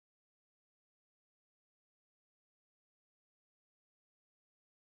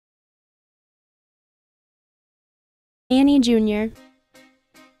Annie Jr.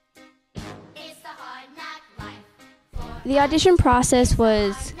 The audition process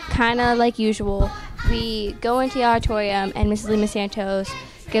was kind of like usual. We go into the auditorium and Mrs. Lima Santos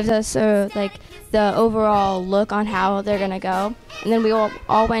gives us the overall look on how they're going to go. And then we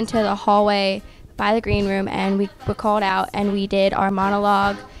all went to the hallway by the green room and we were called out and we did our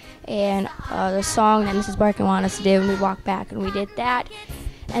monologue and the song that Mrs. Barkin wanted us to do, and we walked back and we did that.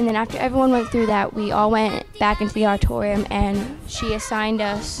 And then after everyone went through that, we all went back into the auditorium and she assigned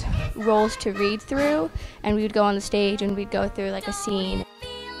us roles to read through, and we would go on the stage and we'd go through like a scene.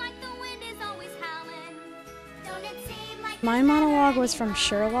 My monologue was from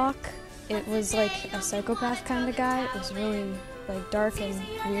Sherlock. It was like a psychopath kind of guy. It was really like dark and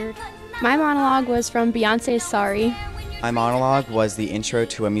weird. My monologue was from Beyonce's Sorry. My monologue was the intro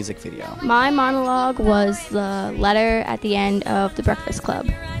to a music video. My monologue was the letter at the end of The Breakfast Club.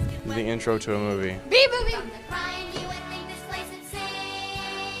 The intro to a movie.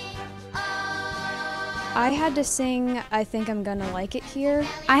 I had to sing I Think I'm Gonna Like It Here.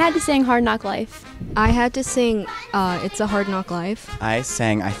 I had to sing Hard Knock Life. I had to sing It's a Hard Knock Life. I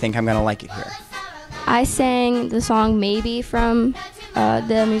sang I Think I'm Gonna Like It Here. I sang the song Maybe from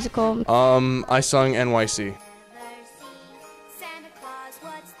the musical. I sung NYC.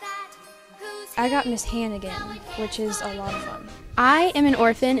 I got Miss Hannigan, which is a lot of fun. I am an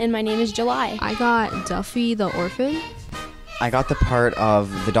orphan and my name is July. I got Duffy the orphan. I got the part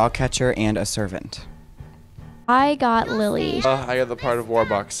of the dog catcher and a servant. I got Lily. I got the part of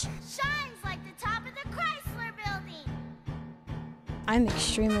Warbucks. I'm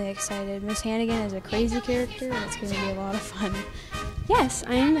extremely excited. Miss Hannigan is a crazy character and it's going to be a lot of fun. Yes,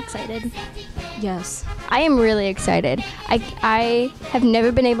 I am excited. Yes. I am really excited. I have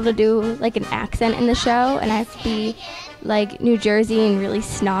never been able to do like an accent in the show, and I have to be like New Jersey and really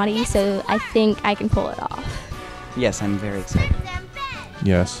snotty, so I think I can pull it off. Yes, I'm very excited.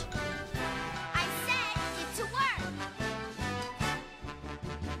 Yes.